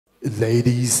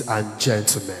Ladies and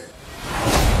gentlemen,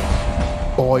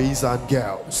 boys and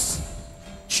girls,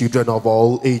 children of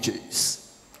all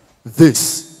ages,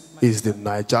 this is the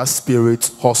Niger Spirit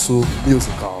Hustle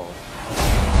Musical.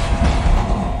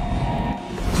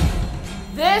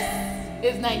 This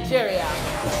is Nigeria.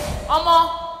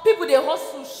 People they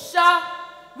hustle sha.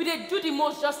 We they do the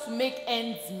most just to make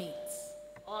ends meet.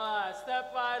 Alright,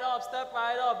 step right up.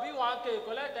 B1K,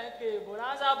 collect 10K,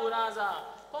 bonanza.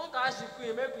 Come cash the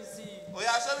queen, make we see. Oh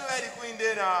yeah, show me where the queen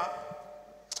there now.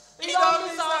 You don't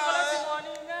miss out, collect the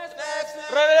money. Next.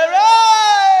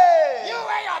 You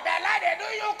wear your belly, they do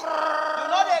you cry.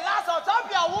 You know they last on top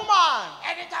your woman.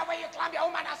 Anytime when you climb your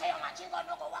woman, I say your machine gun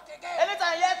no go work again.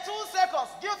 Anytime you get 2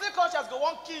 seconds, guilty conscience go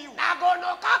won't kill you. Now go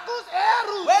no kakus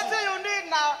eru. Wait till you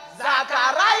need now.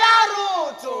 Zachariah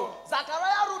route.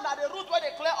 Zachariah route now the route where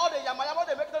they clear all the yamayama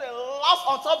they make sure they last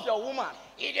on top your woman.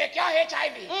 It dey cure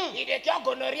HIV, it dey cure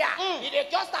gonorrhea, it dey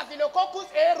cure staphylococcus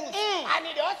aureus, and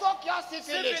it dey also cure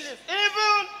syphilis.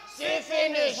 Even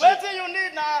syphilis. Wait till you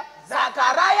need now.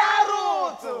 Zachariah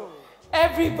route.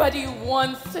 Everybody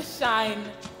wants to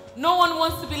shine. No one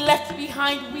wants to be left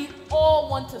behind. We all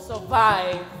want to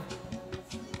survive.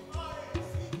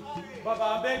 Baba,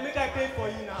 I beg, make I pay for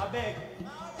you now. I beg.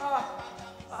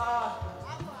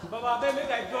 Baba, I beg,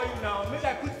 make I join you now. Make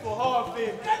I put for Hall of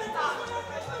Fame.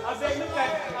 I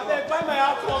beg, buy my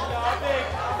album now. I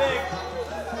beg.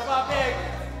 Baba, I beg.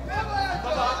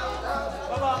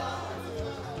 Baba.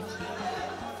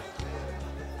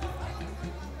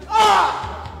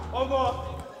 Omo,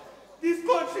 this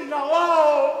country now,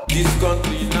 wow. This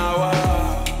country now,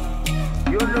 wow.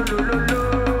 Yo, lo.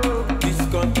 This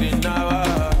country now,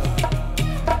 wow.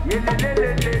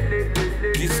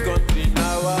 This country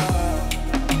now, wow.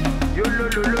 Yo, lo.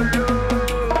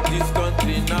 This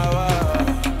country now, wow.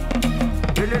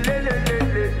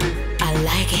 I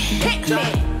like it. Hit me.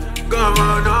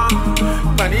 Governor,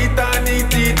 Panita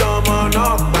Niti Domino,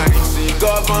 Panisi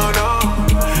Governor,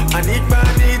 Anita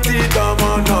Niti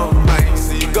Domino,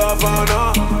 Panisi Governor,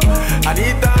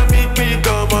 Anita Mikpi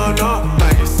Governor,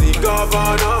 Panisi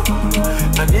Governor,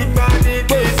 Anita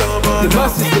Niti Domino.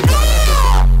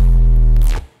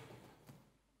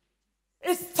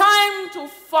 It's time to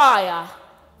fire.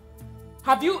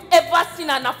 Have you ever seen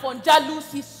an Afonja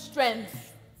lose his strength?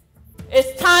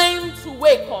 It's time to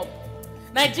wake up.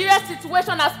 Nigeria's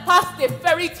situation has passed a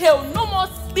fairy tale. No more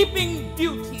sleeping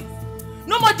beauties.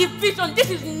 No more division. This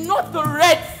is not the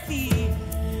Red Sea.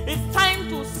 It's time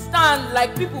to stand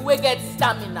like people who get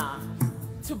stamina.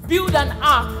 To build an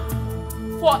ark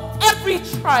for every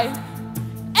tribe,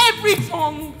 every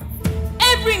tongue,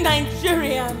 every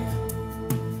Nigerian.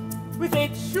 With a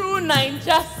true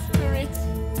Niger spirit.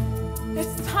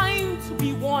 It's time to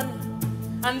be one.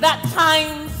 And that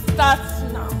time starts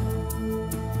now.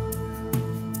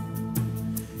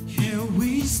 Here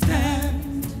we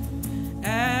stand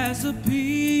as a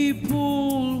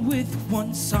people with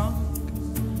one song,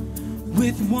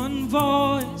 with one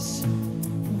voice.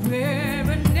 We're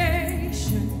a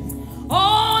nation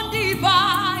undivided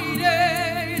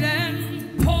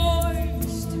and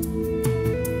poised.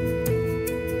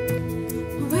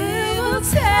 We'll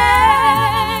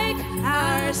take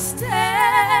our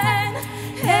stand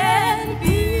and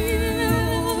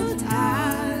build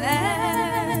our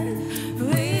land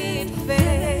with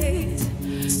faith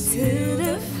to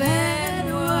defend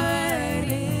what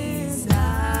is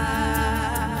ours.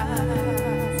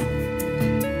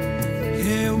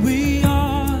 Here we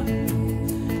are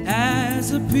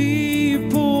as a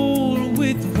people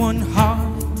with one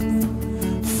heart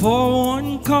for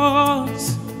one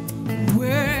cause.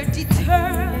 We're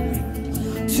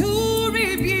determined to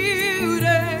rebuild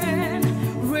and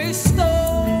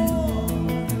restore.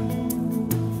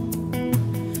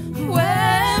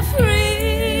 Where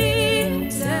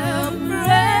freedom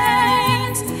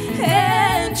reigns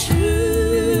and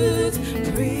truth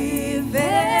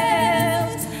prevails,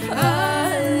 a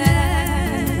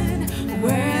land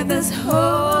where there's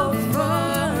hope for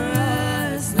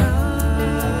us all.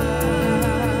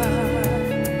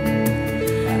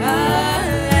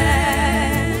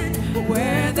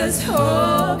 Where there's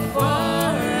hope for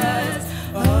us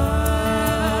all.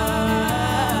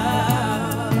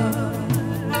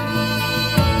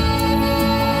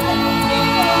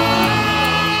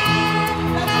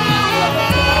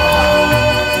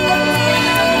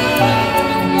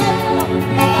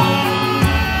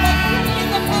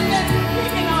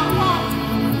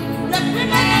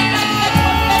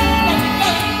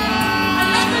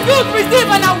 Youth receive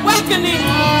an awakening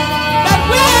that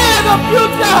we're the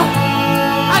future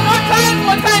and not time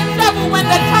for time travel when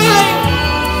the time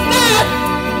starts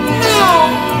now.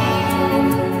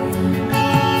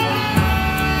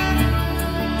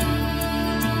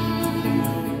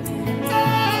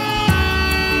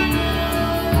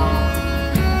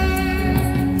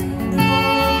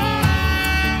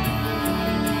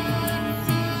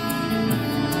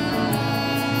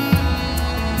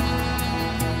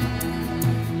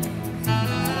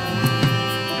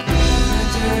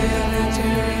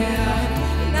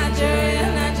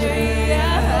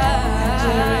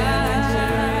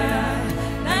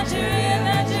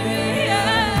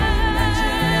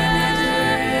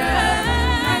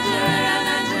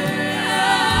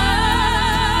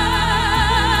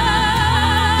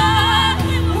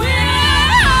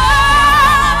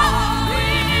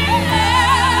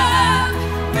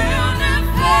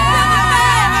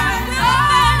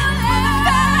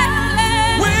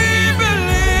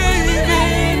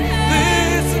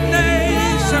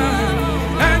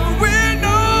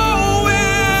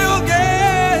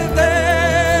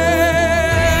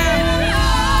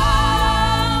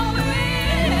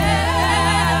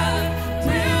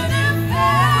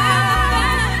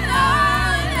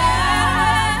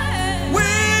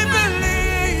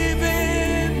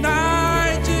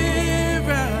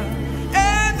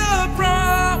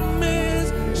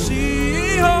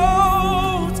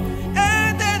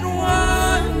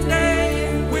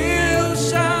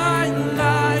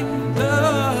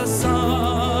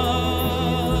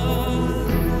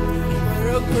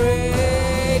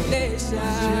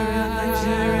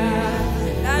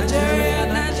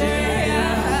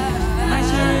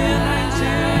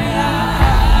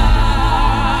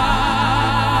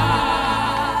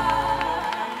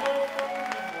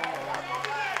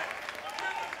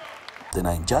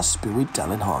 Naija Spirit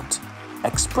Talent Hunt,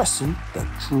 expressing the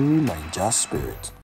true Naija spirit.